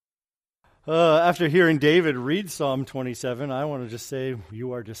After hearing David read Psalm 27, I want to just say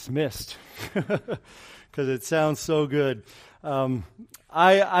you are dismissed because it sounds so good. The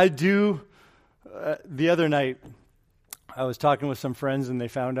other night, I was talking with some friends and they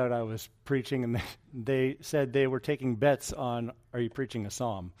found out I was preaching and they said they were taking bets on, are you preaching a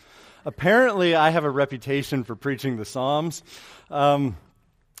psalm? Apparently, I have a reputation for preaching the Psalms.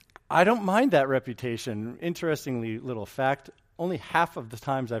 I don't mind that reputation. Interestingly, little fact, only half of the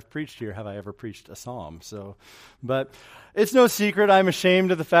times I've preached here have I ever preached a psalm. But it's no secret I'm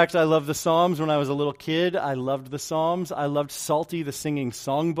ashamed of the fact I love the Psalms. When I was a little kid, I loved the Psalms. I loved Psalty, the singing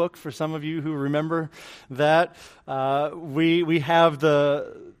songbook, for some of you who remember that. We have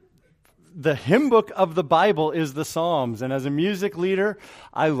the hymn book of the Bible is the Psalms. And as a music leader,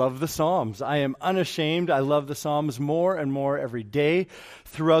 I love the Psalms. I am unashamed. I love the Psalms more and more every day.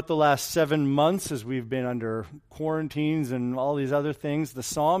 Throughout the last 7 months, as we've been under quarantines and all these other things, the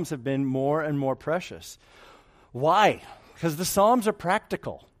Psalms have been more and more precious. Why? Because the Psalms are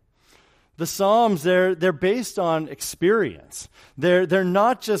practical. The Psalms, they're based on experience. They're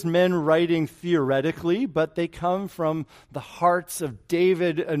not just men writing theoretically, but they come from the hearts of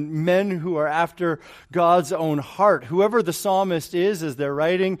David and men who are after God's own heart. Whoever the psalmist is, as they're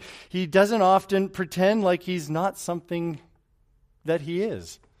writing, he doesn't often pretend like he's not something that he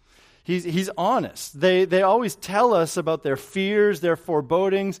is. He's honest. They always tell us about their fears, their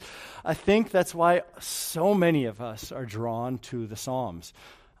forebodings. I think that's why so many of us are drawn to the Psalms.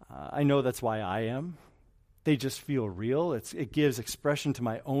 I know that's why I am. They just feel real. It gives expression to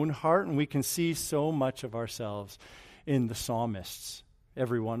my own heart, and we can see so much of ourselves in the psalmists,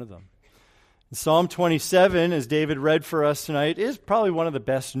 every one of them. Psalm 27, as David read for us tonight, is probably one of the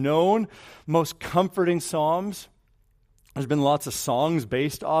best known, most comforting psalms. There's been lots of songs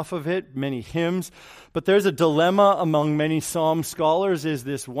based off of it, many hymns, but there's a dilemma among many psalm scholars. Is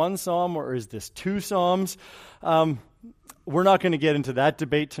this one psalm or is this two psalms? We're not going to get into that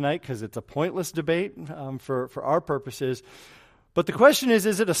debate tonight because it's a pointless debate for our purposes. But the question is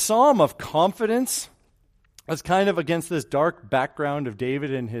it a psalm of confidence? That's kind of against this dark background of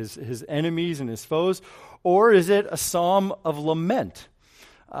David and his enemies and his foes. Or is it a psalm of lament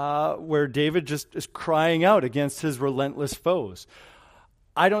where David just is crying out against his relentless foes?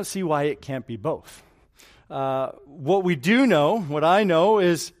 I don't see why it can't be both. What we do know, what I know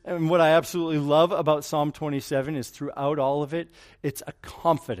is, and what I absolutely love about Psalm 27 is throughout all of it, it's a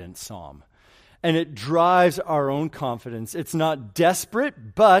confident psalm. And it drives our own confidence. It's not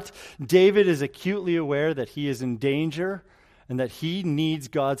desperate, but David is acutely aware that he is in danger and that he needs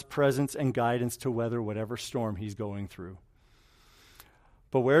God's presence and guidance to weather whatever storm he's going through.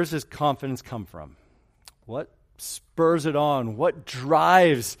 But where does his confidence come from? What spurs it on? What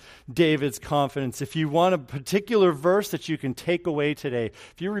drives David's confidence? If you want a particular verse that you can take away today,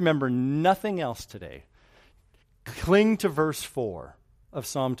 if you remember nothing else today, cling to verse 4 of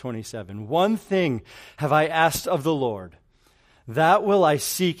Psalm 27. One thing have I asked of the Lord, that will I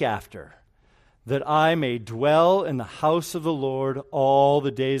seek after, that I may dwell in the house of the Lord all the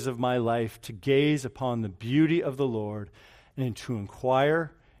days of my life, to gaze upon the beauty of the Lord and to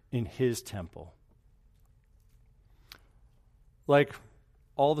inquire in his temple. Like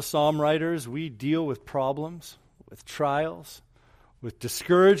all the psalm writers, we deal with problems, with trials, with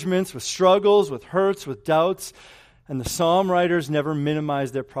discouragements, with struggles, with hurts, with doubts, and the psalm writers never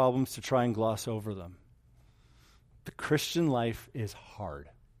minimize their problems to try and gloss over them. The Christian life is hard.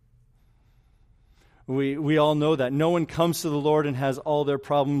 We all know that. No one comes to the Lord and has all their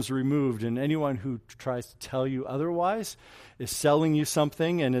problems removed, and anyone who tries to tell you otherwise is selling you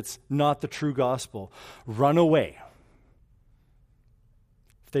something, and it's not the true gospel. Run away.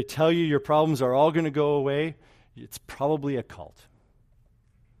 If they tell you your problems are all going to go away, it's probably a cult.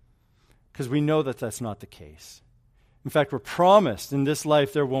 Because we know that that's not the case. In fact, we're promised in this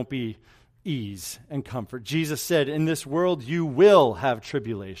life there won't be ease and comfort. Jesus said, in this world you will have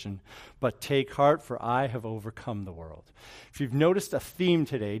tribulation, but take heart, for I have overcome the world. If you've noticed a theme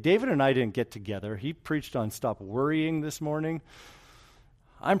today, David and I didn't get together. He preached on stop worrying this morning.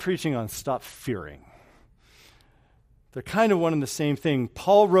 I'm preaching on stop fearing. They're kind of one and the same thing.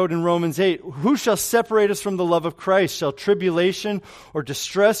 Paul wrote in Romans 8, who shall separate us from the love of Christ? Shall tribulation or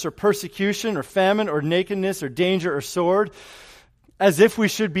distress or persecution or famine or nakedness or danger or sword? As if we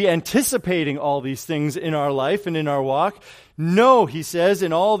should be anticipating all these things in our life and in our walk. No, he says,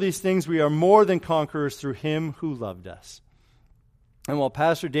 in all these things we are more than conquerors through him who loved us. And while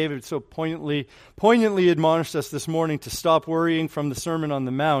Pastor David so poignantly admonished us this morning to stop worrying from the Sermon on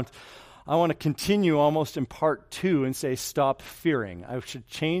the Mount, I want to continue almost in part 2 and say stop fearing. I should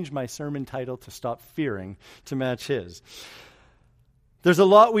change my sermon title to Stop Fearing to match his. There's a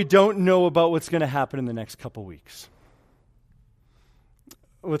lot we don't know about what's going to happen in the next couple weeks.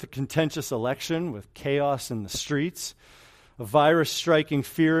 With a contentious election, with chaos in the streets, a virus striking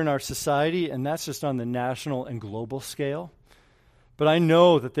fear in our society, and that's just on the national and global scale. But I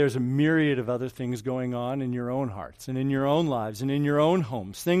know that there's a myriad of other things going on in your own hearts and in your own lives and in your own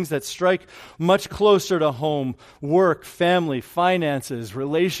homes, things that strike much closer to home: work, family, finances,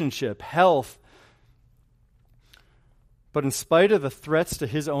 relationship, health. But in spite of the threats to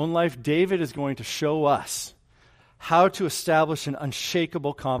his own life, David is going to show us how to establish an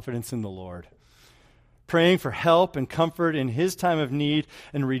unshakable confidence in the Lord, praying for help and comfort in his time of need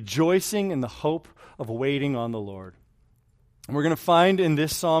and rejoicing in the hope of waiting on the Lord. And we're going to find in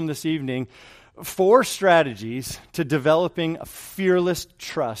this psalm this evening 4 strategies to developing a fearless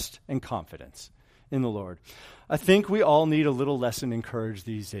trust and confidence in the Lord. I think we all need a little lesson in courage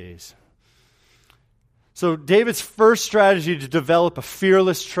these days. So David's first strategy to develop a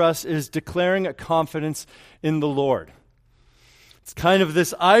fearless trust is declaring a confidence in the Lord. It's kind of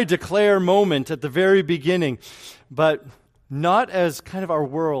this I declare moment at the very beginning, but not as kind of our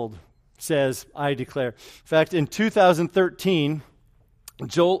world says I declare. In fact, in 2013,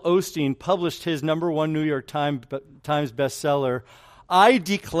 Joel Osteen published his #1 New York Times bestseller, I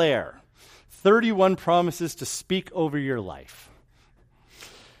Declare, 31 Promises to Speak Over Your Life.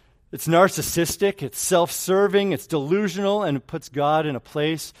 It's narcissistic, it's self-serving, it's delusional, and it puts God in a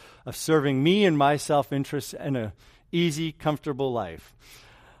place of serving me and my self-interest and an easy, comfortable life.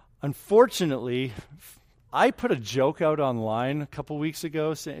 Unfortunately, I put a joke out online a couple weeks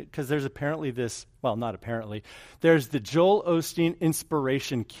ago because there's apparently this, well, not apparently, there's the Joel Osteen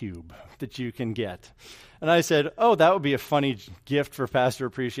Inspiration Cube that you can get. And I said, oh, that would be a funny gift for Pastor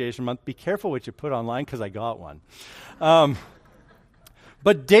Appreciation Month. Be careful what you put online because I got one.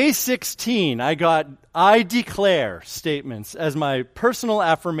 But day 16, I got I declare statements as my personal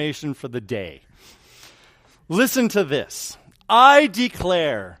affirmation for the day. Listen to this. I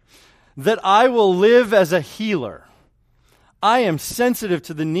declare that I will live as a healer. I am sensitive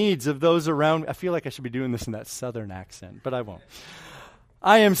to the needs of those around me. I feel like I should be doing this in that southern accent, but I won't.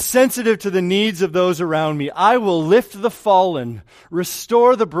 I am sensitive to the needs of those around me. I will lift the fallen,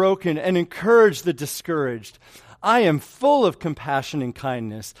 restore the broken, and encourage the discouraged. I am full of compassion and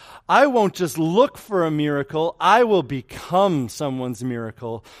kindness. I won't just look for a miracle. I will become someone's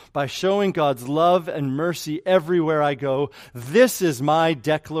miracle by showing God's love and mercy everywhere I go. This is my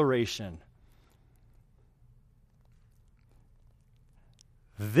declaration.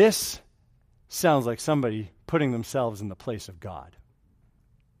 This sounds like somebody putting themselves in the place of God.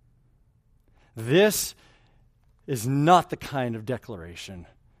 This is not the kind of declaration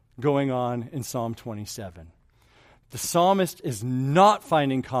going on in Psalm 27. The psalmist is not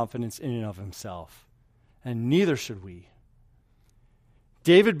finding confidence in and of himself, and neither should we.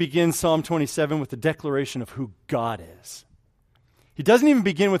 David begins Psalm 27 with the declaration of who God is. He doesn't even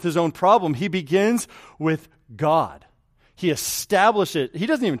begin with his own problem. He begins with God. He establishes it. He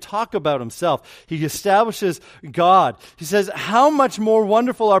doesn't even talk about himself. He establishes God. He says, how much more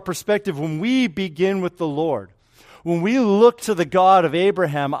wonderful our perspective when we begin with the Lord. When we look to the God of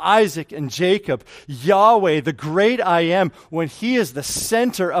Abraham, Isaac, and Jacob, Yahweh, the great I am, when he is the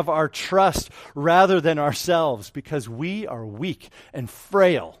center of our trust rather than ourselves, because we are weak and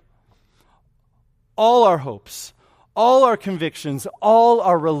frail. All our hopes, all our convictions, all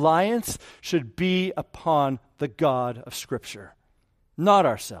our reliance should be upon the God of Scripture, not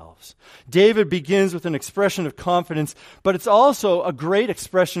ourselves. David begins with an expression of confidence, but it's also a great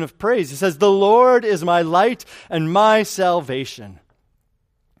expression of praise. He says, the Lord is my light and my salvation.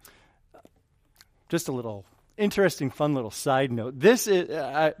 Just a little interesting, fun little side note. This is,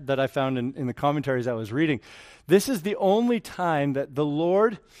 that I found in the commentaries I was reading. This is the only time that the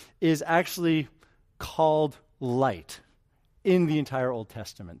Lord is actually called light in the entire Old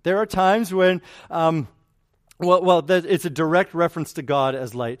Testament. There are times when it's a direct reference to God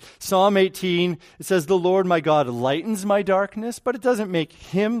as light. Psalm 18, it says, the Lord my God lightens my darkness, but it doesn't make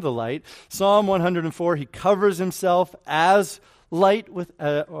him the light. Psalm 104, he covers himself as light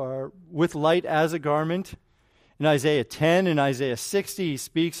with light as a garment. In Isaiah 10 and Isaiah 60, he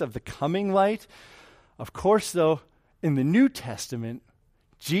speaks of the coming light. Of course, though, in the New Testament,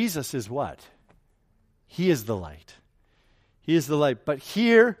 Jesus is what? He is the light. He is the light. But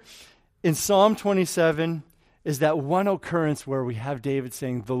here in Psalm 27, is that one occurrence where we have David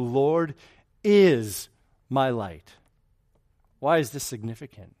saying, the Lord is my light. Why is this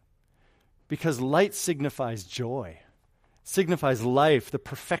significant? Because light signifies joy, signifies life, the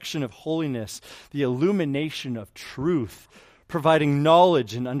perfection of holiness, the illumination of truth, providing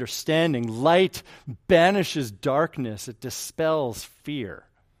knowledge and understanding. Light banishes darkness. It dispels fear.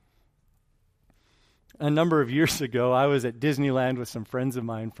 A number of years ago, I was at Disneyland with some friends of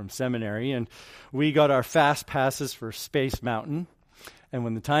mine from seminary, and we got our fast passes for Space Mountain. And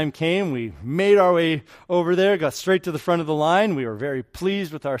when the time came, we made our way over there, got straight to the front of the line. We were very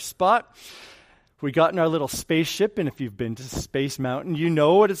pleased with our spot. We got in our little spaceship, and if you've been to Space Mountain, you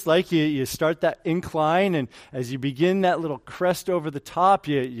know what it's like. You start that incline, and as you begin that little crest over the top,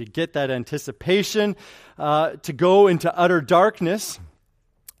 you get that anticipation to go into utter darkness.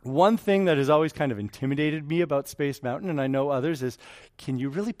 One thing that has always kind of intimidated me about Space Mountain, and I know others, is can you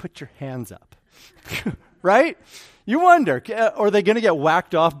really put your hands up? Right? You wonder, are they going to get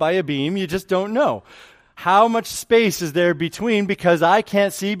whacked off by a beam? You just don't know. How much space is there between? Because I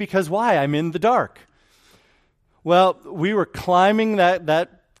can't see, because why? I'm in the dark. Well, we were climbing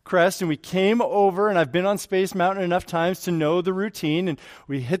that crest, and we came over, and I've been on Space Mountain enough times to know the routine, and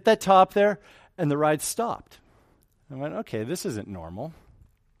we hit that top there, and the ride stopped. I went, okay, this isn't normal.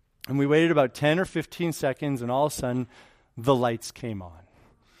 And we waited about 10 or 15 seconds, and all of a sudden, the lights came on.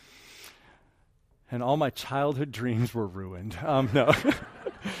 And all my childhood dreams were ruined.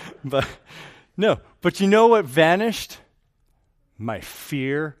 No. But you know what vanished? My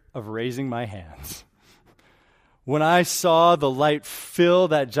fear of raising my hands. When I saw the light fill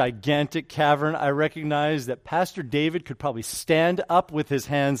that gigantic cavern, I recognized that Pastor David could probably stand up with his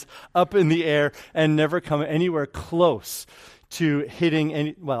hands up in the air and never come anywhere close to hitting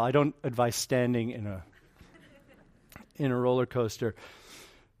any. Well, I don't advise standing in a roller coaster.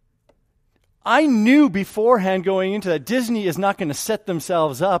 I knew beforehand going into that Disney is not going to set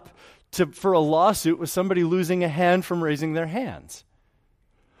themselves up for a lawsuit with somebody losing a hand from raising their hands.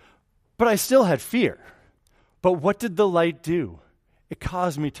 But I still had fear. But what did the light do? It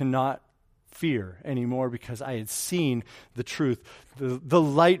caused me to not fear anymore because I had seen the truth. The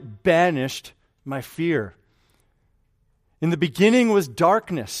light banished my fear. In the beginning was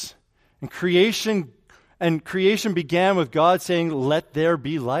darkness, and creation began with God saying, "Let there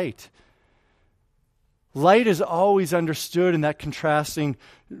be light." Light is always understood in that contrasting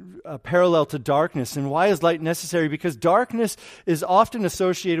parallel to darkness. And why is light necessary? Because darkness is often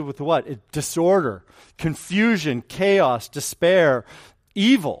associated with what? Disorder, confusion, chaos, despair,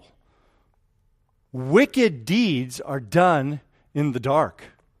 evil. Wicked deeds are done in the dark.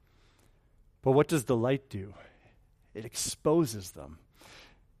 But what does the light do? It exposes them.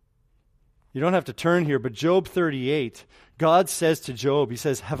 You don't have to turn here, but Job 38, God says to Job, he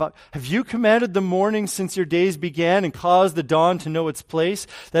says, have you commanded the morning since your days began and caused the dawn to know its place,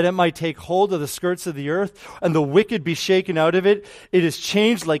 that it might take hold of the skirts of the earth and the wicked be shaken out of it? It is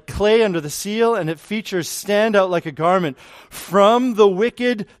changed like clay under the seal, and its features stand out like a garment. From the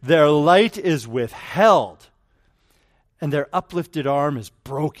wicked their light is withheld, and their uplifted arm is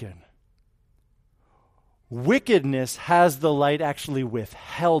broken. Wickedness has the light actually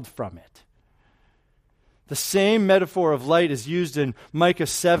withheld from it. The same metaphor of light is used in Micah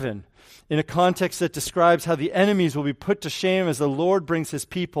 7 in a context that describes how the enemies will be put to shame as the Lord brings his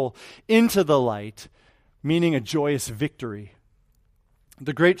people into the light, meaning a joyous victory.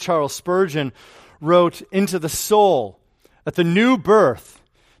 The great Charles Spurgeon wrote, "Into the soul, at the new birth,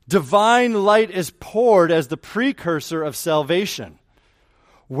 divine light is poured as the precursor of salvation.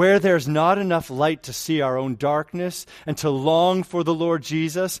 Where there's not enough light to see our own darkness and to long for the Lord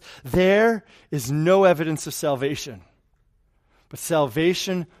Jesus, there is no evidence of salvation. But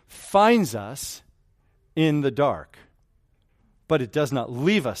salvation finds us in the dark. But it does not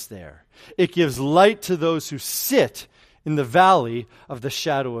leave us there. It gives light to those who sit in the valley of the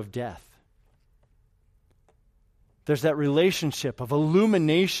shadow of death." There's that relationship of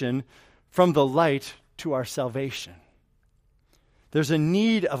illumination from the light to our salvation. There's a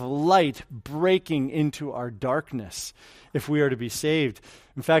need of light breaking into our darkness if we are to be saved.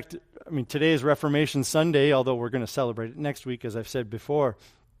 In fact, today is Reformation Sunday, although we're going to celebrate it next week, as I've said before.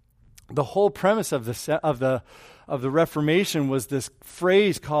 The whole premise of the Reformation was this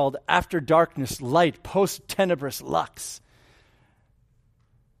phrase called "after darkness, light, post tenebris lux."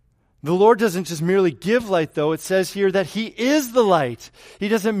 The Lord doesn't just merely give light, though. It says here that he is the light. He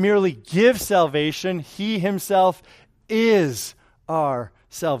doesn't merely give salvation. He himself is our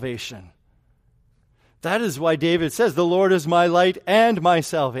salvation. That is why David says, "The Lord is my light and my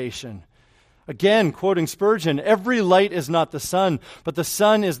salvation." Again, quoting Spurgeon, "Every light is not the sun, but the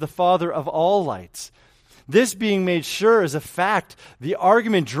sun is the father of all lights." This being made sure is a fact. The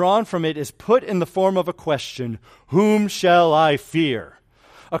argument drawn from it is put in the form of a question: whom shall I fear?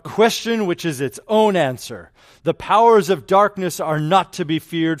 a question which is its own answer. The powers of darkness are not to be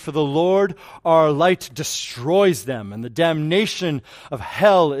feared, for the Lord our light destroys them, and the damnation of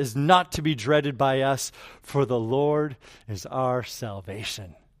hell is not to be dreaded by us, for the Lord is our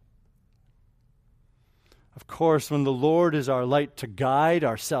salvation. Of course, when the Lord is our light to guide,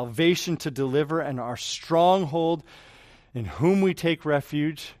 our salvation to deliver, and our stronghold in whom we take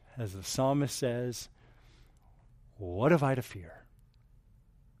refuge, as the psalmist says, what have I to fear?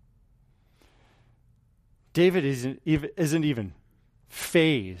 David isn't even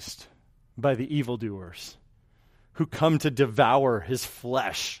fazed by the evildoers who come to devour his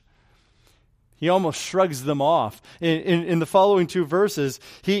flesh. He almost shrugs them off. In the following two verses,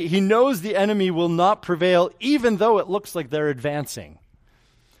 he knows the enemy will not prevail, even though it looks like they're advancing.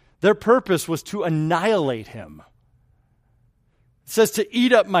 Their purpose was to annihilate him. It says to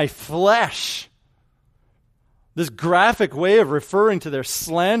eat up my flesh. This graphic way of referring to their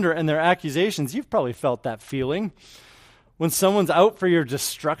slander and their accusations, you've probably felt that feeling. When someone's out for your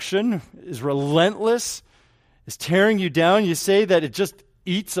destruction, is relentless, is tearing you down, you say that it just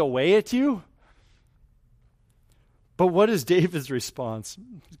eats away at you. But what is David's response?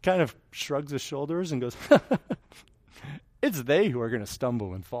 He kind of shrugs his shoulders and goes, it's they who are going to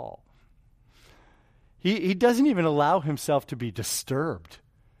stumble and fall. He doesn't even allow himself to be disturbed.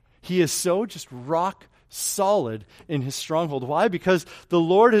 He is so just rock solid in his stronghold. Why? Because the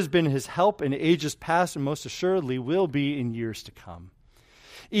Lord has been his help in ages past and most assuredly will be in years to come.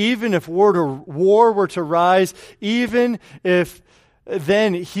 Even if war were to rise, even if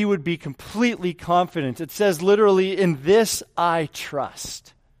then he would be completely confident. It says literally, in this I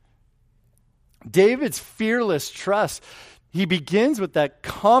trust. David's fearless trust. He begins with that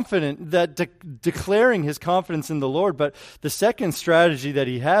confident, declaring his confidence in the Lord. But the second strategy that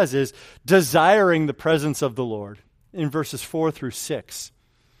he has is desiring the presence of the Lord in verses 4 through 6.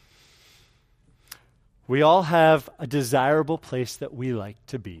 We all have a desirable place that we like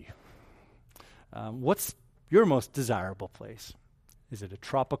to be. What's your most desirable place? Is it a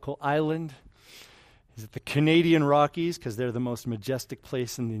tropical island? Is it the Canadian Rockies, because they're the most majestic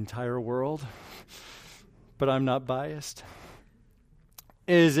place in the entire world? But I'm not biased.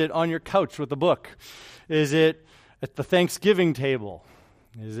 Is it on your couch with a book? Is it at the Thanksgiving table?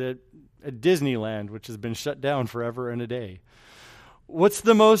 Is it at Disneyland, which has been shut down forever and a day? What's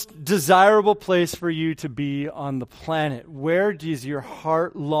the most desirable place for you to be on the planet? Where does your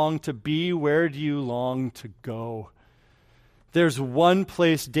heart long to be? Where do you long to go? There's one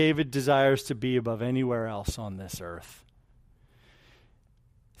place David desires to be above anywhere else on this earth.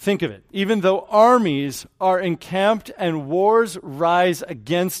 Think of it. Even though armies are encamped and wars rise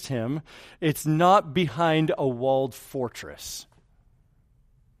against him, it's not behind a walled fortress.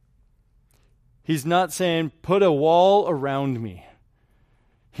 He's not saying, put a wall around me.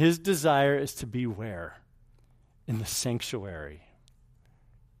 His desire is to be where? In the sanctuary.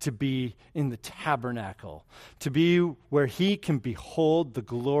 To be in the tabernacle. To be where he can behold the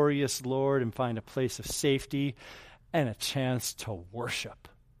glorious Lord and find a place of safety and a chance to worship.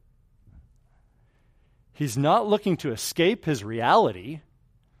 He's not looking to escape his reality.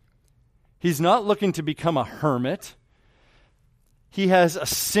 He's not looking to become a hermit. He has a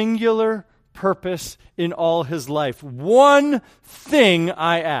singular purpose in all his life. One thing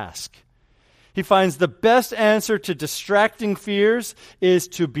I ask. He finds the best answer to distracting fears is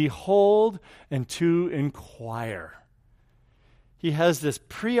to behold and to inquire. He has this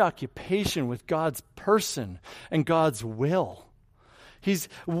preoccupation with God's person and God's will. He's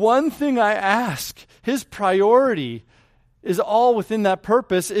one thing I ask. His priority is all within that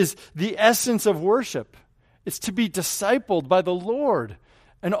purpose, is the essence of worship. It's to be discipled by the Lord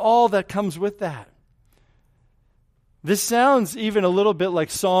and all that comes with that. This sounds even a little bit like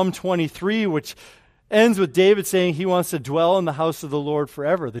Psalm 23, which ends with David saying he wants to dwell in the house of the Lord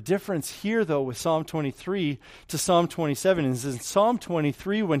forever. The difference here, though, with Psalm 23 to Psalm 27 is in Psalm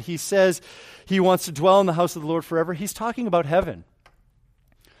 23, when he says he wants to dwell in the house of the Lord forever, he's talking about heaven.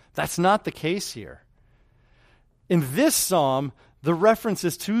 That's not the case here. In this psalm, the reference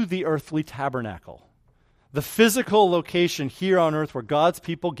is to the earthly tabernacle, the physical location here on earth where God's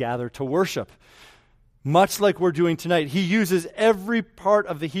people gather to worship. Much like we're doing tonight, he uses every part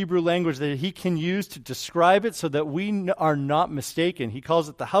of the Hebrew language that he can use to describe it so that we are not mistaken. He calls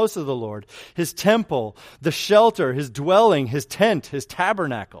it the house of the Lord, his temple, the shelter, his dwelling, his tent, his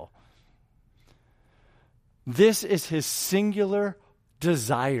tabernacle. This is his singular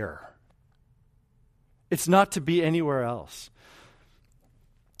desire. It's not to be anywhere else.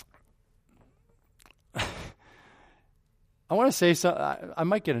 I want to say something. I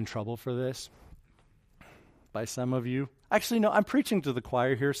might get in trouble for this by some of you. Actually, no, I'm preaching to the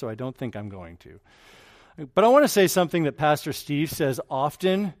choir here, so I don't think I'm going to. But I want to say something that Pastor Steve says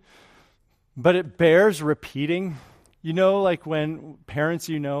often, but it bears repeating. You know, like when parents,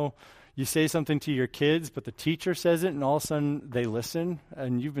 you say something to your kids, but the teacher says it, and all of a sudden they listen,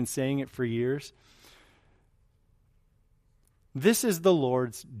 and you've been saying it for years. This is the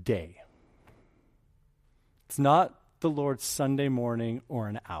Lord's day. It's not the Lord's Sunday morning or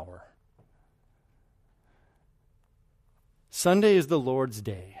an hour. Sunday is the Lord's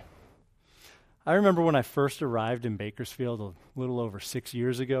day. I remember when I first arrived in Bakersfield a little over 6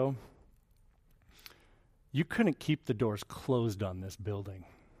 years ago, you couldn't keep the doors closed on this building.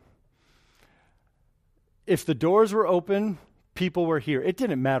 If the doors were open, people were here. It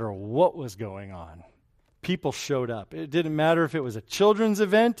didn't matter what was going on. People showed up. It didn't matter if it was a children's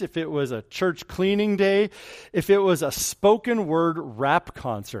event, if it was a church cleaning day, if it was a spoken word rap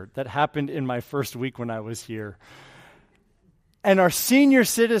concert that happened in my first week when I was here. And our senior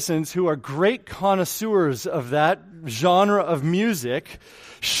citizens, who are great connoisseurs of that genre of music,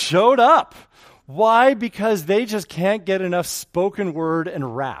 showed up. Why? Because they just can't get enough spoken word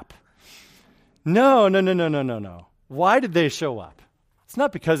and rap. No. Why did they show up? It's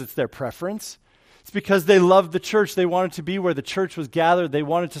not because it's their preference. It's because they loved the church. They wanted to be where the church was gathered. They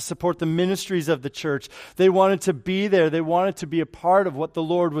wanted to support the ministries of the church. They wanted to be there. They wanted to be a part of what the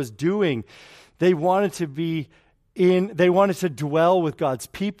Lord was doing. They wanted to dwell with God's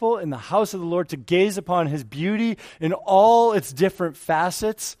people in the house of the Lord, to gaze upon his beauty in all its different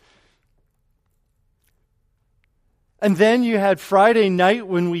facets. And then you had Friday night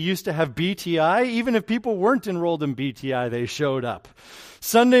when we used to have BTI. Even if people weren't enrolled in BTI, they showed up.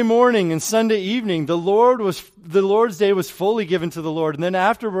 Sunday morning and Sunday evening, the Lord's day was fully given to the Lord. And then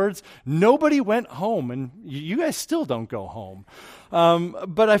afterwards, nobody went home. And you guys still don't go home.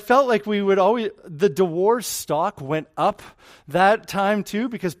 But I felt like the divorce stock went up that time too,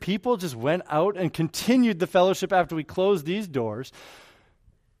 because people just went out and continued the fellowship after we closed these doors.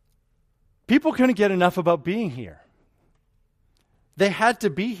 People couldn't get enough about being here. They had to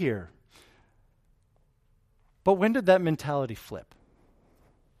be here. But when did that mentality flip?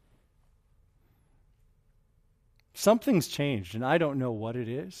 Something's changed, and I don't know what it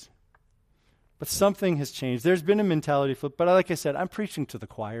is. But something has changed. There's been a mentality flip, but like I said, I'm preaching to the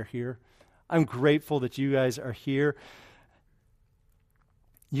choir here. I'm grateful that you guys are here.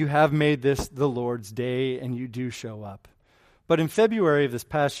 You have made this the Lord's day, and you do show up. But in February of this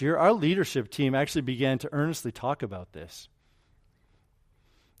past year, our leadership team actually began to earnestly talk about this.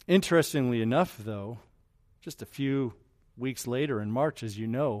 Interestingly enough, though, just a few weeks later in March, as you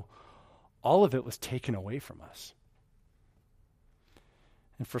know, all of it was taken away from us.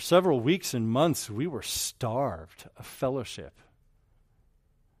 And for several weeks and months, we were starved of fellowship.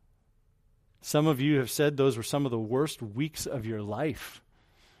 Some of you have said those were some of the worst weeks of your life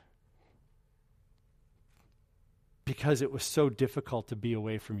because it was so difficult to be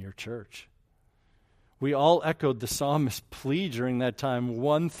away from your church. We all echoed the psalmist's plea during that time.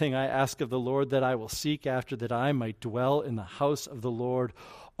 One thing I ask of the Lord, that I will seek after, that I might dwell in the house of the Lord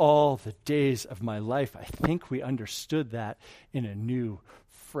all the days of my life. I think we understood that in a new,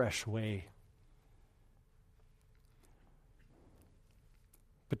 fresh way.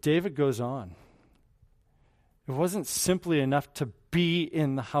 But David goes on. It wasn't simply enough to be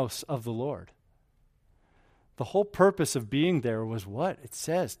in the house of the Lord. The whole purpose of being there was what? It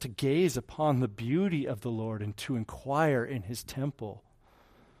says, to gaze upon the beauty of the Lord and to inquire in his temple.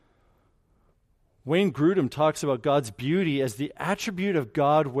 Wayne Grudem talks about God's beauty as the attribute of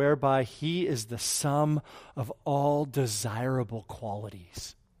God whereby he is the sum of all desirable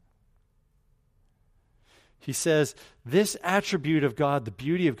qualities. He says, this attribute of God, the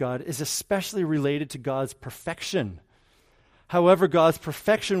beauty of God, is especially related to God's perfection. However, God's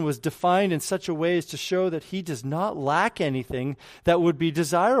perfection was defined in such a way as to show that he does not lack anything that would be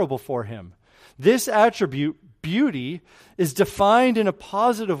desirable for him. This attribute, beauty, is defined in a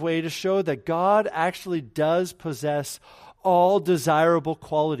positive way to show that God actually does possess all desirable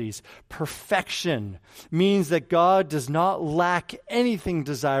qualities. Perfection means that God does not lack anything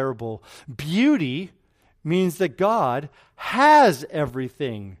desirable. Beauty means that God has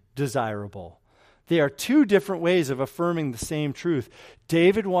everything desirable. They are two different ways of affirming the same truth.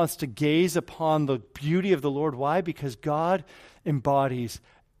 David wants to gaze upon the beauty of the Lord. Why? Because God embodies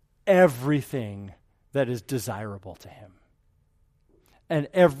everything that is desirable to him and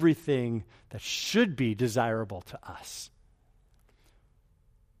everything that should be desirable to us.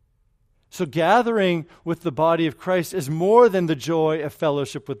 So gathering with the body of Christ is more than the joy of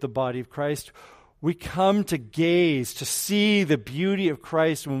fellowship with the body of Christ. We come to gaze, to see the beauty of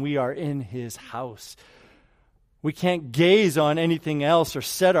Christ when we are in his house. We can't gaze on anything else or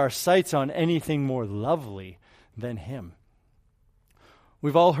set our sights on anything more lovely than him.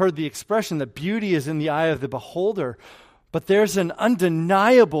 We've all heard the expression that beauty is in the eye of the beholder, but there's an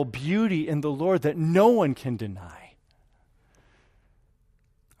undeniable beauty in the Lord that no one can deny.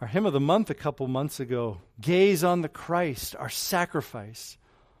 Our hymn of the month a couple months ago, gaze on the Christ, our sacrifice.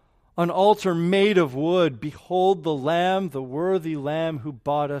 An altar made of wood, behold the Lamb, the worthy Lamb who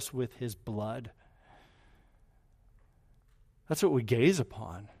bought us with his blood. That's what we gaze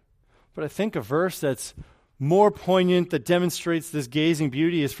upon. But I think a verse that's more poignant, that demonstrates this gazing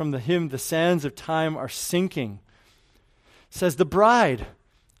beauty, is from the hymn, "The Sands of Time Are Sinking." It says, the bride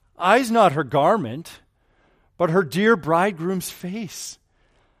eyes not her garment, but her dear bridegroom's face.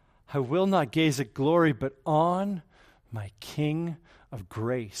 I will not gaze at glory, but on my King of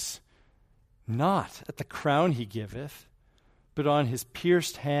grace. Not at the crown he giveth, but on his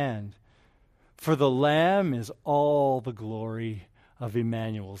pierced hand. For the Lamb is all the glory of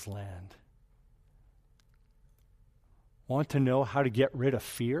Emmanuel's land. Want to know how to get rid of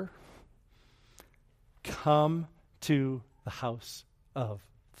fear? Come to the house of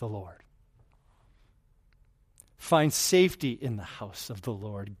the Lord. Find safety in the house of the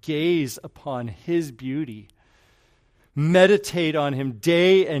Lord. Gaze upon his beauty. Meditate on him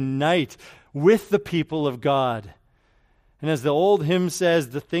day and night with the people of God. And as the old hymn says,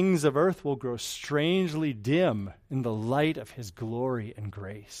 the things of earth will grow strangely dim in the light of his glory and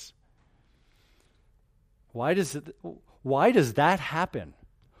grace. Why does that happen?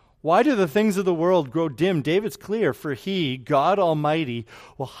 Why do the things of the world grow dim? David's clear, for he, God Almighty,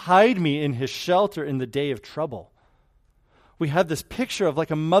 will hide me in his shelter in the day of trouble. We have this picture of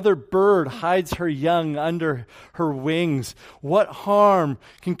like a mother bird hides her young under her wings. What harm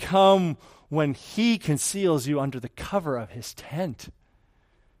can come when he conceals you under the cover of his tent?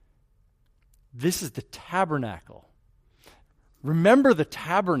 This is the tabernacle. Remember the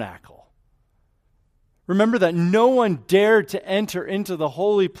tabernacle. Remember that no one dared to enter into the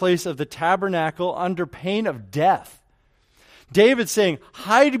holy place of the tabernacle under pain of death. David's saying,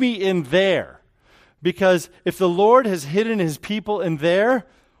 hide me in there. Because if the Lord has hidden his people in there,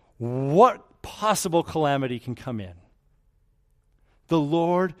 what possible calamity can come in? The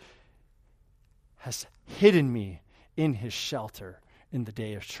Lord has hidden me in his shelter in the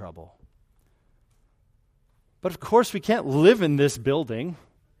day of trouble. But of course, we can't live in this building.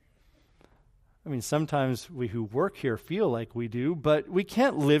 I mean, sometimes we who work here feel like we do, but we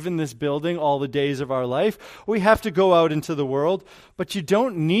can't live in this building all the days of our life. We have to go out into the world, but you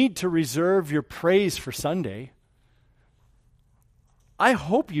don't need to reserve your praise for Sunday. I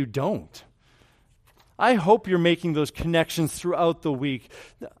hope you don't. I hope you're making those connections throughout the week.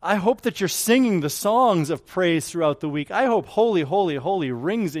 I hope that you're singing the songs of praise throughout the week. I hope holy, holy, holy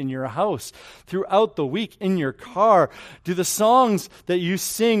rings in your house throughout the week, in your car. Do the songs that you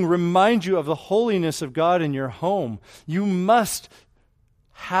sing remind you of the holiness of God in your home? You must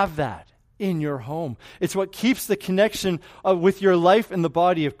have that in your home. It's what keeps the connection with your life in the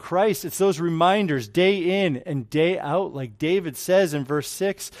body of Christ. It's those reminders day in and day out, like David says in verse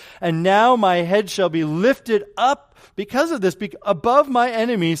 6, and now my head shall be lifted up because of this, above my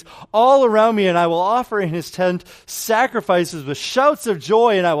enemies all around me, and I will offer in his tent sacrifices with shouts of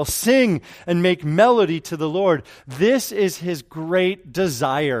joy, and I will sing and make melody to the Lord. This is his great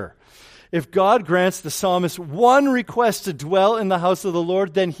desire. If God grants the psalmist one request to dwell in the house of the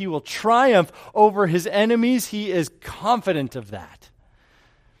Lord, then he will triumph over his enemies. He is confident of that.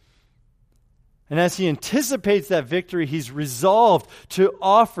 And as he anticipates that victory, he's resolved to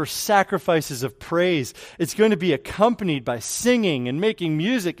offer sacrifices of praise. It's going to be accompanied by singing and making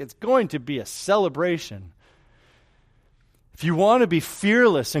music. It's going to be a celebration. If you want to be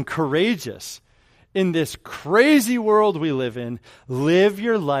fearless and courageous in this crazy world we live in, live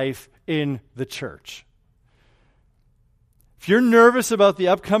your life in the church. If you're nervous about the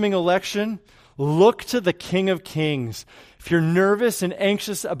upcoming election, look to the King of Kings. If you're nervous and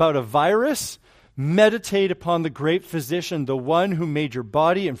anxious about a virus, meditate upon the great physician, the one who made your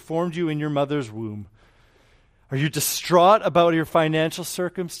body and formed you in your mother's womb. Are you distraught about your financial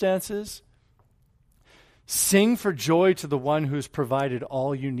circumstances? Sing for joy to the one who's provided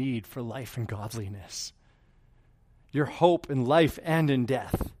all you need for life and godliness. Your hope in life and in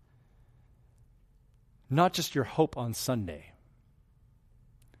death. Not just your hope on Sunday.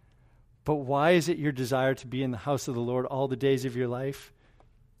 But why is it your desire to be in the house of the Lord all the days of your life?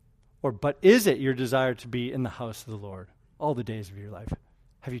 But is it your desire to be in the house of the Lord all the days of your life?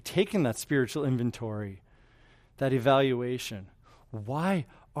 Have you taken that spiritual inventory, that evaluation? Why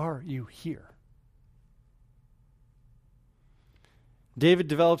are you here? David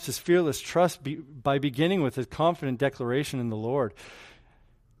develops his fearless trust by beginning with his confident declaration in the Lord.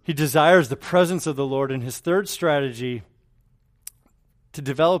 He desires the presence of the Lord, and his third strategy to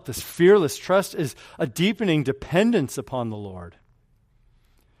develop this fearless trust is a deepening dependence upon the Lord.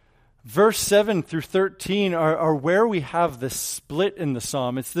 Verse 7 through 13 are where we have this split in the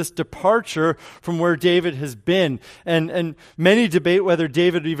psalm. It's this departure from where David has been. And many debate whether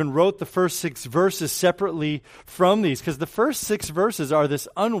David even wrote the first 6 verses separately from these, because the first 6 verses are this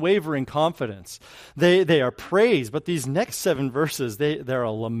unwavering confidence. They are praise, but these next 7 verses, they're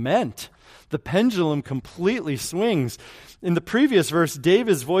a lament. The pendulum completely swings. In the previous verse,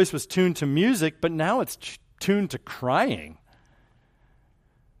 David's voice was tuned to music, but now it's tuned to crying.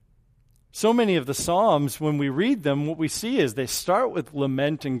 So many of the Psalms, when we read them, what we see is they start with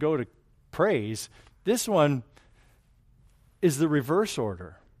lament and go to praise. This one is the reverse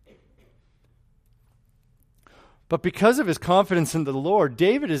order. But because of his confidence in the Lord,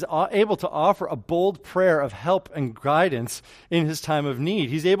 David is able to offer a bold prayer of help and guidance in his time of need.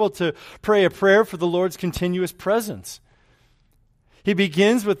 He's able to pray a prayer for the Lord's continuous presence. He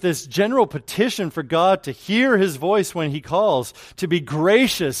begins with this general petition for God to hear his voice when he calls, to be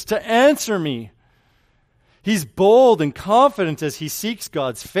gracious, to answer me. He's bold and confident as he seeks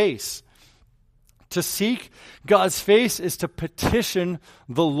God's face. To seek God's face is to petition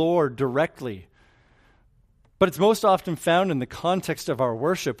the Lord directly. But it's most often found in the context of our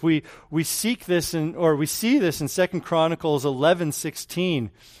worship. We seek this we see this in 2 Chronicles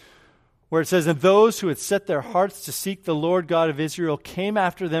 11:16. Where it says, "And those who had set their hearts to seek the Lord God of Israel came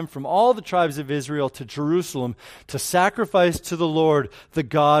after them from all the tribes of Israel to Jerusalem to sacrifice to the Lord, the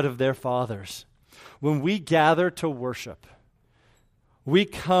God of their fathers." When we gather to worship, we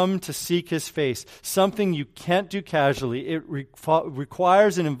come to seek his face, something you can't do casually. It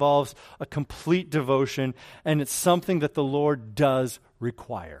requires and involves a complete devotion, and it's something that the Lord does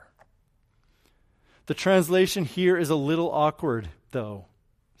require. The translation here is a little awkward, though.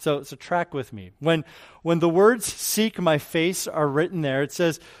 So track with me. When the words "seek my face" are written there, it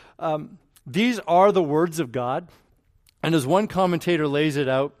says, these are the words of God. And as one commentator lays it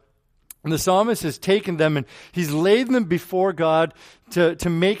out, the psalmist has taken them and he's laid them before God to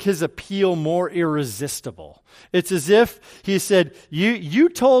make his appeal more irresistible. It's as if he said, you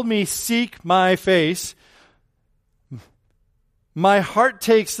told me seek my face. My heart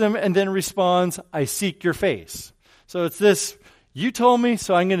takes them and then responds, I seek your face. So it's this, you told me,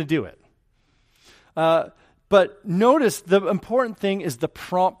 so I'm going to do it. But notice the important thing is the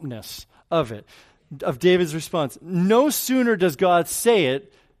promptness of it, of David's response. No sooner does God say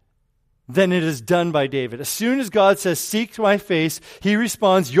it than it is done by David. As soon as God says, seek my face, he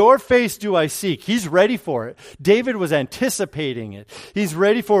responds, your face do I seek. He's ready for it. David was anticipating it. He's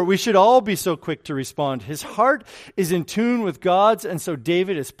ready for it. We should all be so quick to respond. His heart is in tune with God's, and so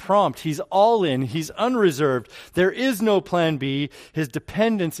David is prompt. He's all in. He's unreserved. There is no plan B. His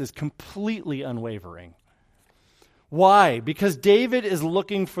dependence is completely unwavering. Why? Because David is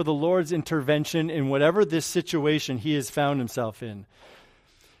looking for the Lord's intervention in whatever this situation he has found himself in.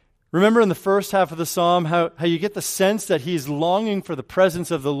 Remember in the first half of the psalm how you get the sense that he's longing for the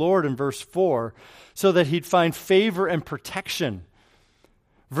presence of the Lord in verse 4 so that he'd find favor and protection.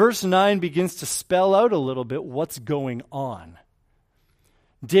 Verse 9 begins to spell out a little bit what's going on.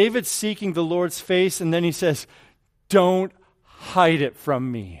 David's seeking the Lord's face, and then he says, don't hide it from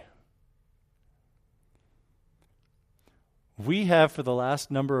me. We have for the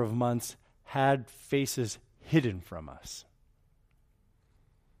last number of months had faces hidden from us.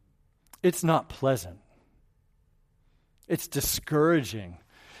 It's not pleasant. It's discouraging.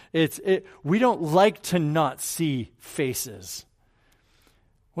 We don't like to not see faces.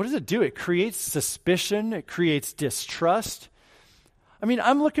 What does it do? It creates suspicion. It creates distrust. I mean,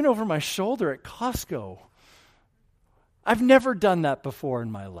 I'm looking over my shoulder at Costco. I've never done that before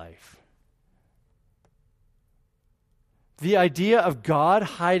in my life. The idea of God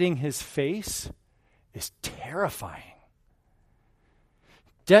hiding his face is terrifying.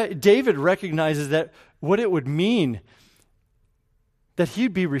 David recognizes that what it would mean that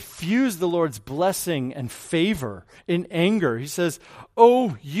he'd be refused the Lord's blessing and favor in anger. He says,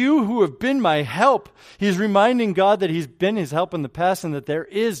 oh, you who have been my help. He's reminding God that he's been his help in the past and that there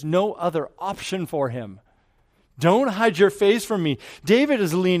is no other option for him. Don't hide your face from me. David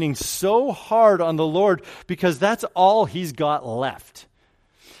is leaning so hard on the Lord because that's all he's got left.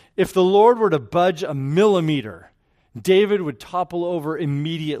 If the Lord were to budge a millimeter David would topple over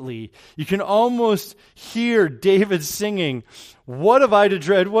immediately. You can almost hear David singing, "What have I to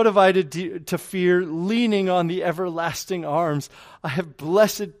dread? What have I to fear? Leaning on the everlasting arms. I have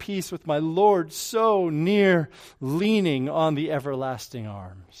blessed peace with my Lord so near, leaning on the everlasting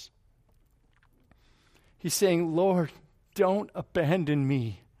arms." He's saying, "Lord, don't abandon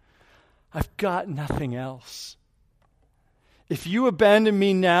me. I've got nothing else. If you abandon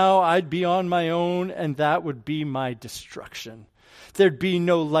me now, I'd be on my own, and that would be my destruction. There'd be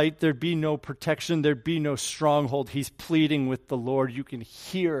no light, there'd be no protection, there'd be no stronghold." He's pleading with the Lord. You can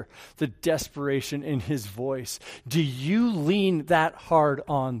hear the desperation in his voice. Do you lean that hard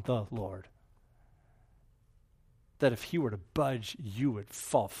on the Lord, that if he were to budge, you would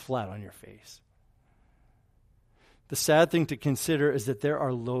fall flat on your face? The sad thing to consider is that there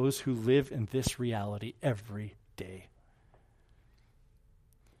are those who live in this reality every day.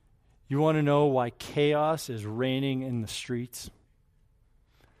 You want to know why chaos is reigning in the streets?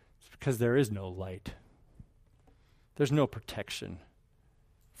 It's because there is no light. There's no protection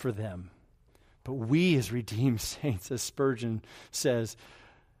for them. But we as redeemed saints, as Spurgeon says,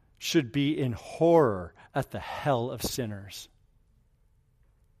 should be in horror at the hell of sinners.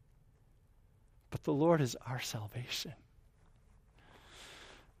 But the Lord is our salvation.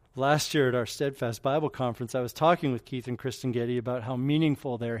 Last year at our Steadfast Bible Conference, I was talking with Keith and Kristen Getty about how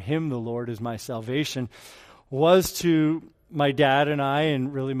meaningful their hymn, "The Lord is My Salvation," was to my dad and I,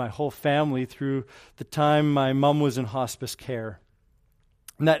 and really my whole family, through the time my mom was in hospice care.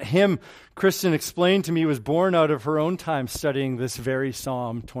 And that hymn, Kristen explained to me, was born out of her own time studying this very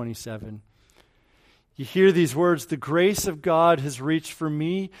Psalm 27. You hear these words, "The grace of God has reached for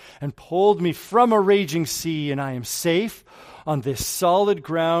me and pulled me from a raging sea, and I am safe on this solid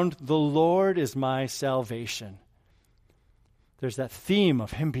ground. The Lord is my salvation." There's that theme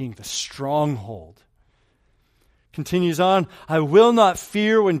of him being the stronghold. Continues on, "I will not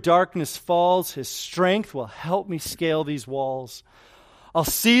fear when darkness falls. His strength will help me scale these walls. I'll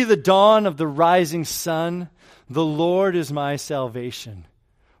see the dawn of the rising sun. The Lord is my salvation."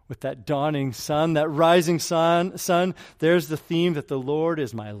 With that dawning sun, that rising sun, there's the theme that the Lord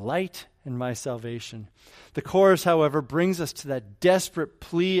is my light and my salvation. The chorus, however, brings us to that desperate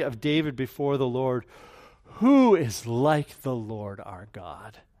plea of David before the Lord. Who is like the Lord our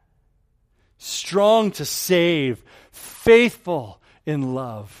God? Strong to save, faithful in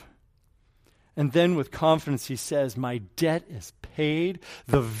love. And then with confidence he says, "My debt is paid,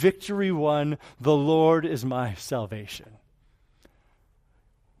 the victory won, the Lord is my salvation."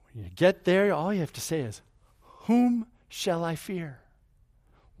 When you get there, all you have to say is, "Whom shall I fear?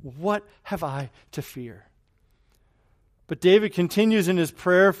 What have I to fear?" But David continues in his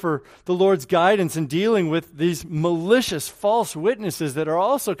prayer for the Lord's guidance in dealing with these malicious false witnesses that are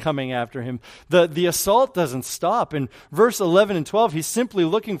also coming after him. The assault doesn't stop. In verse 11 and 12, he's simply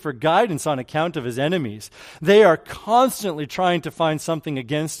looking for guidance on account of his enemies. They are constantly trying to find something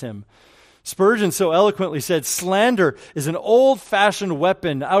against him. Spurgeon so eloquently said, "Slander is an old-fashioned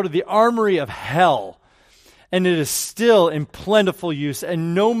weapon out of the armory of hell, and it is still in plentiful use.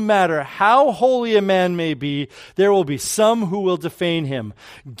 And no matter how holy a man may be, there will be some who will defame him.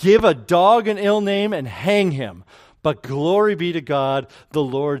 Give a dog an ill name and hang him. But glory be to God, the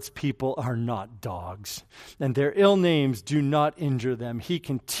Lord's people are not dogs, and their ill names do not injure them." He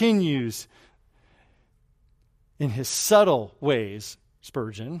continues in his subtle ways,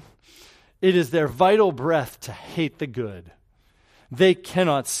 Spurgeon. "It is their vital breath to hate the good. They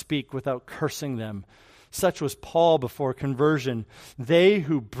cannot speak without cursing them. Such was Paul before conversion. They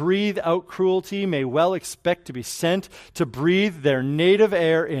who breathe out cruelty may well expect to be sent to breathe their native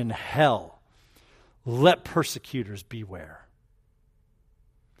air in hell. Let persecutors beware."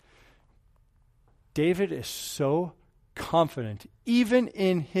 David is so confident, even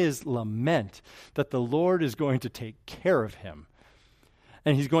in his lament, that the Lord is going to take care of him.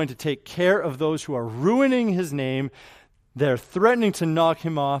 And he's going to take care of those who are ruining his name. They're threatening to knock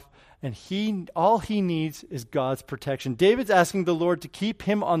him off. And all he needs is God's protection. David's asking the Lord to keep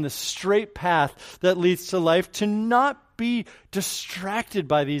him on the straight path that leads to life, to not be distracted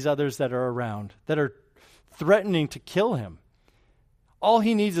by these others that are around, that are threatening to kill him. All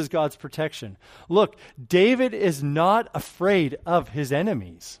he needs is God's protection. Look, David is not afraid of his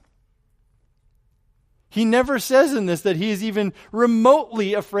enemies. He never says in this that he is even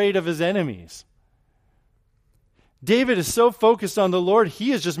remotely afraid of his enemies. David is so focused on the Lord,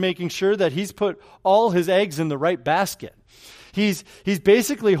 he is just making sure that he's put all his eggs in the right basket. He's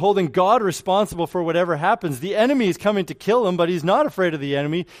basically holding God responsible for whatever happens. The enemy is coming to kill him, but he's not afraid of the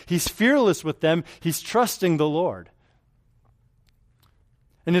enemy. He's fearless with them. He's trusting the Lord.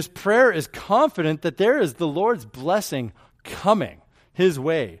 And his prayer is confident that there is the Lord's blessing coming his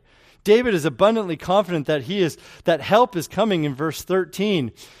way. David is abundantly confident that help is coming in verse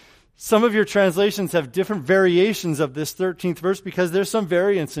 13. Some of your translations have different variations of this 13th verse because there's some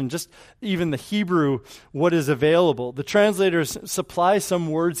variance in just even the Hebrew, what is available. The translators supply some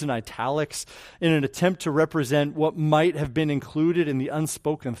words in italics in an attempt to represent what might have been included in the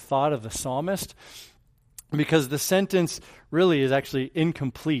unspoken thought of the psalmist, because the sentence really is actually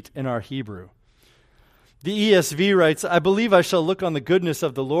incomplete in our Hebrew. The ESV writes, I believe I shall look on the goodness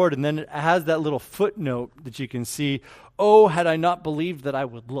of the Lord, and then it has that little footnote that you can see, oh, had I not believed that I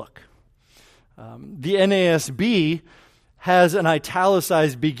would look. The NASB has an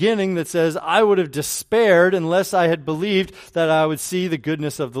italicized beginning that says, I would have despaired unless I had believed that I would see the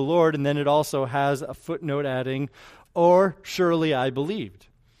goodness of the Lord. And then it also has a footnote adding, or surely I believed.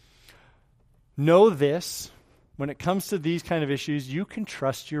 Know this, when it comes to these kind of issues, you can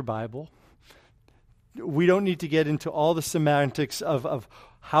trust your Bible. We don't need to get into all the semantics of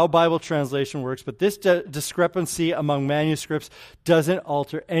how Bible translation works, but this discrepancy among manuscripts doesn't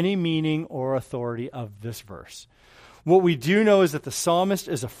alter any meaning or authority of this verse. What we do know is that the psalmist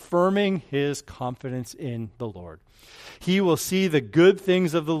is affirming his confidence in the Lord. He will see the good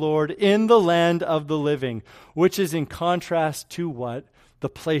things of the Lord in the land of the living, which is in contrast to what? The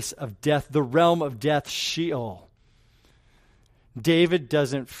place of death, the realm of death, Sheol. David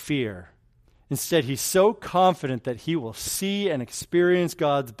doesn't fear. Instead, he's so confident that he will see and experience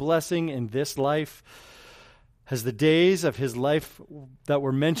God's blessing in this life as the days of his life that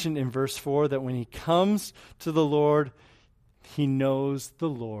were mentioned in verse 4, that when he comes to the Lord, he knows the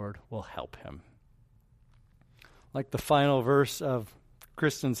Lord will help him. Like the final verse of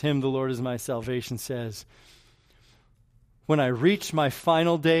Kristen's hymn, The Lord is My Salvation, says, when I reach my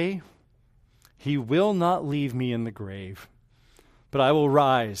final day, he will not leave me in the grave. But I will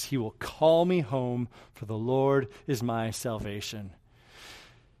rise, he will call me home, for the Lord is my salvation.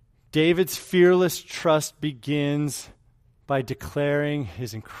 David's fearless trust begins by declaring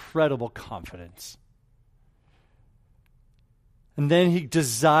his incredible confidence. And then he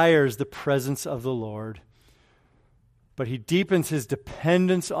desires the presence of the Lord. But he deepens his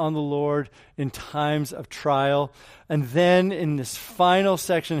dependence on the Lord in times of trial. And then in this final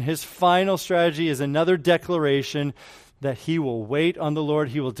section, his final strategy is another declaration that he will wait on the Lord.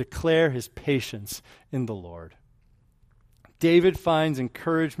 He will declare his patience in the Lord. David finds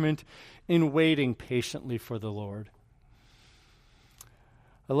encouragement in waiting patiently for the Lord.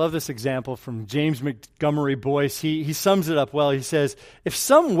 I love this example from James Montgomery Boyce. He sums it up well. He says, if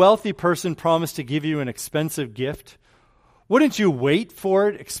some wealthy person promised to give you an expensive gift, wouldn't you wait for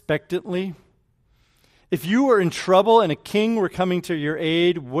it expectantly? If you were in trouble and a king were coming to your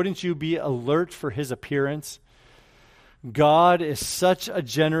aid, wouldn't you be alert for his appearance? God is such a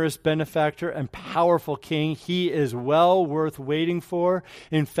generous benefactor and powerful king. He is well worth waiting for.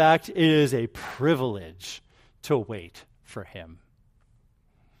 In fact, it is a privilege to wait for him.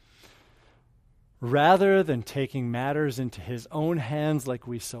 Rather than taking matters into his own hands like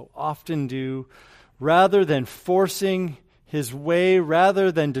we so often do, rather than forcing his way,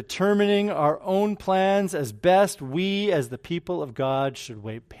 rather than determining our own plans as best, we as the people of God should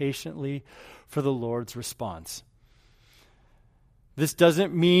wait patiently for the Lord's response. This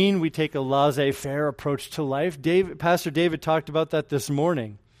doesn't mean we take a laissez-faire approach to life. Pastor David talked about that this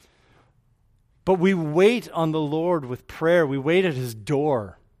morning. But we wait on the Lord with prayer. We wait at his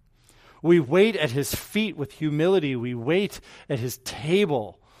door. We wait at his feet with humility. We wait at his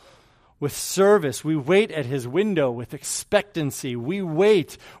table with service. We wait at his window with expectancy. We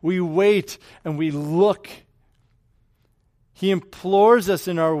wait, and we look. He implores us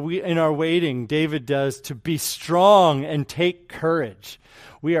in our waiting, David does, to be strong and take courage.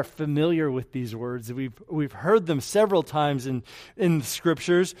 We are familiar with these words. We've heard them several times in the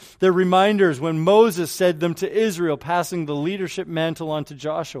scriptures. They're reminders when Moses said them to Israel, passing the leadership mantle on to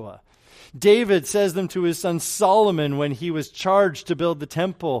Joshua. David says them to his son Solomon when he was charged to build the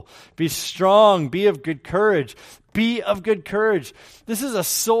temple. Be strong, be of good courage. Be of good courage. This is a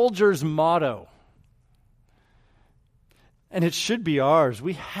soldier's motto. And it should be ours.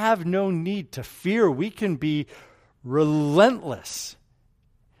 We have no need to fear. We can be relentless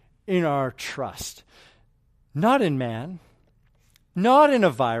in our trust. Not in man, not in a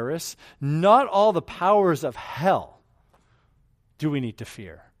virus, not all the powers of hell do we need to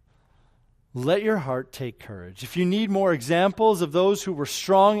fear. Let your heart take courage. If you need more examples of those who were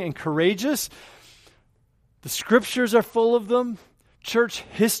strong and courageous, the scriptures are full of them. Church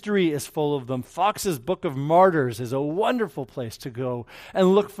history is full of them. Fox's Book of Martyrs is a wonderful place to go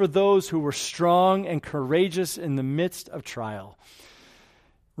and look for those who were strong and courageous in the midst of trial.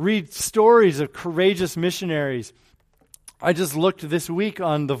 Read stories of courageous missionaries. I just looked this week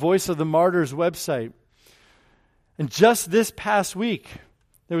on the Voice of the Martyrs website. And just this past week,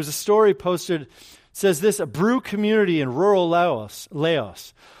 there was a story posted. It says this: a Bru community in rural Laos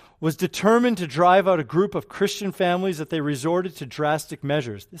was determined to drive out a group of Christian families that they resorted to drastic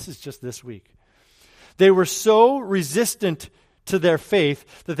measures. This is just this week. They were so resistant to their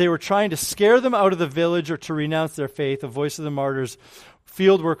faith that they were trying to scare them out of the village or to renounce their faith. A Voice of the Martyrs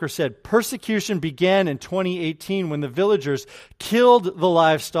field worker said, persecution began in 2018 when the villagers killed the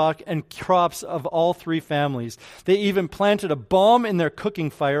livestock and crops of all three families. They even planted a bomb in their cooking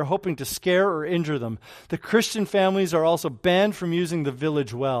fire, hoping to scare or injure them. The Christian families are also banned from using the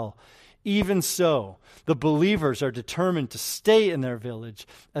village well. Even so, the believers are determined to stay in their village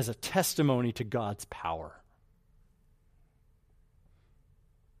as a testimony to God's power.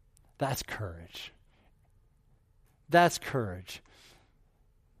 That's courage. That's courage.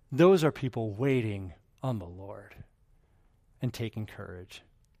 Those are people waiting on the Lord and taking courage.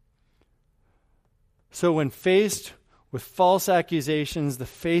 So when faced with false accusations, the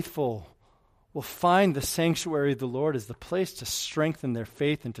faithful will find the sanctuary of the Lord as the place to strengthen their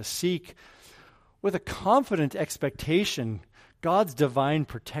faith and to seek with a confident expectation God's divine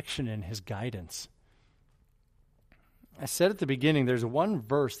protection and his guidance. I said at the beginning, there's one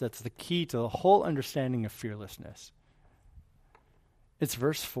verse that's the key to the whole understanding of fearlessness. It's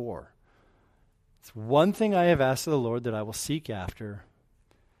verse 4. It's one thing I have asked of the Lord that I will seek after,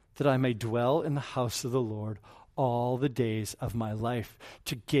 that I may dwell in the house of the Lord all the days of my life,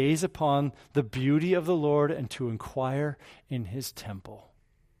 to gaze upon the beauty of the Lord and to inquire in his temple.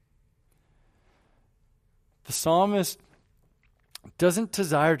 The psalmist doesn't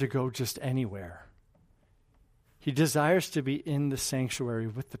desire to go just anywhere. He desires to be in the sanctuary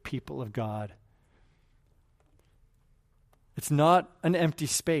with the people of God. It's not an empty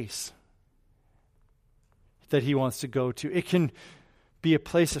space that he wants to go to. It can be a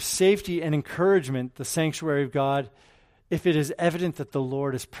place of safety and encouragement, the sanctuary of God, if it is evident that the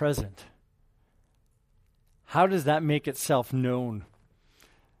Lord is present. How does that make itself known?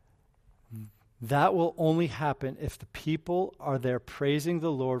 That will only happen if the people are there praising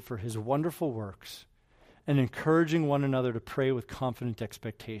the Lord for his wonderful works and encouraging one another to pray with confident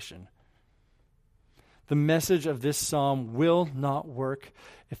expectation. The message of this psalm will not work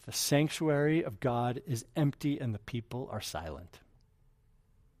if the sanctuary of God is empty and the people are silent.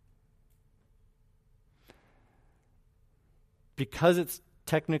 Because it's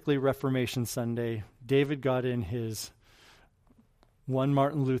technically Reformation Sunday, David got in his one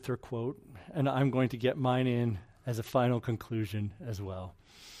Martin Luther quote, and I'm going to get mine in as a final conclusion as well.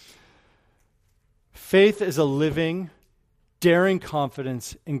 Faith is a living, daring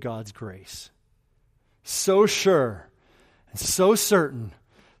confidence in God's grace. So sure and so certain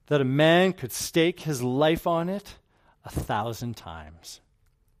that a man could stake his life on it 1,000 times.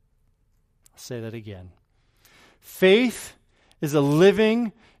 I'll say that again. Faith is a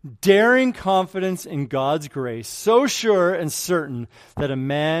living, daring confidence in God's grace, so sure and certain that a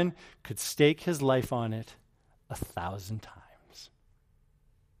man could stake his life on it 1,000 times.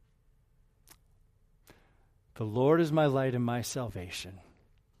 The Lord is my light and my salvation.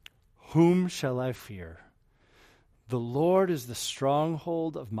 Whom shall I fear? The Lord is the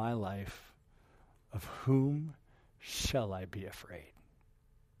stronghold of my life. Of whom shall I be afraid?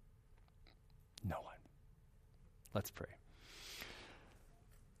 No one. Let's pray.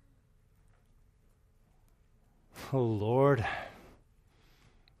 Oh Lord,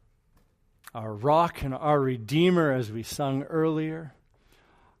 our rock and our Redeemer, as we sung earlier,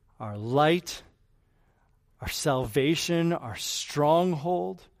 our light, our salvation, our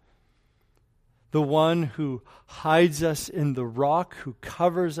stronghold, the one who hides us in the rock, who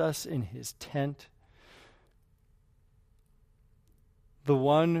covers us in his tent, the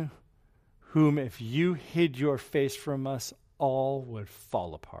one whom if you hid your face from us, all would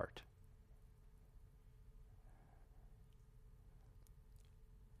fall apart.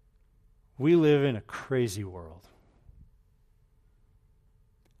 We live in a crazy world,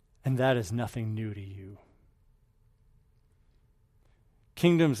 and that is nothing new to you.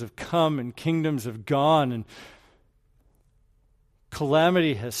 Kingdoms have come and kingdoms have gone, and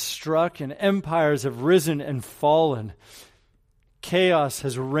calamity has struck, and empires have risen and fallen. Chaos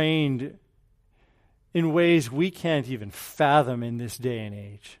has reigned in ways we can't even fathom in this day and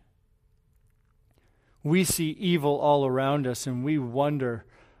age. We see evil all around us, and we wonder,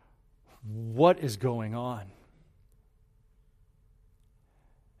 what is going on?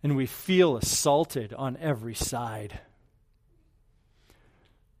 And we feel assaulted on every side.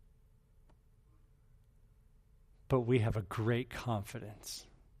 But we have a great confidence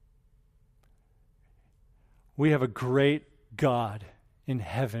We have a great God in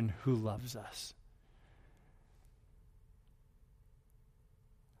heaven who loves us.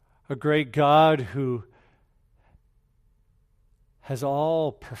 A great God who has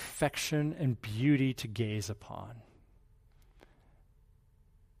all perfection and beauty to gaze upon.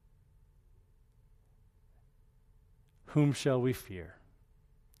 Whom shall we fear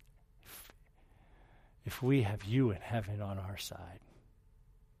if we have you in heaven on our side?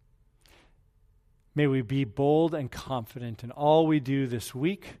 May we be bold and confident in all we do this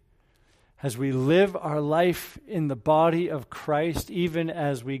week as we live our life in the body of Christ, even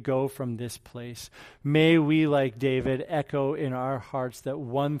as we go from this place. May we, like David, echo in our hearts that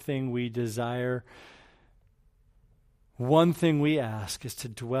one thing we desire, one thing we ask is to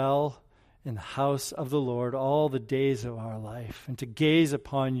dwell in the house of the Lord all the days of our life, and to gaze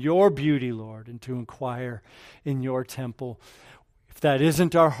upon your beauty, Lord, and to inquire in your temple. If that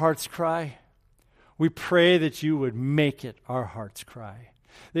isn't our heart's cry, we pray that you would make it our heart's cry,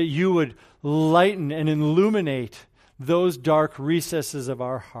 that you would lighten and illuminate those dark recesses of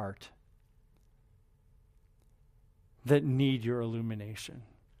our heart that need your illumination,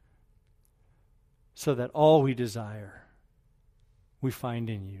 so that all we desire we find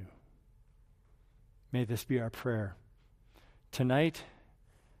in you. May this be our prayer tonight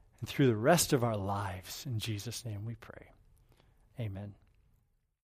and through the rest of our lives. In Jesus' name we pray. Amen.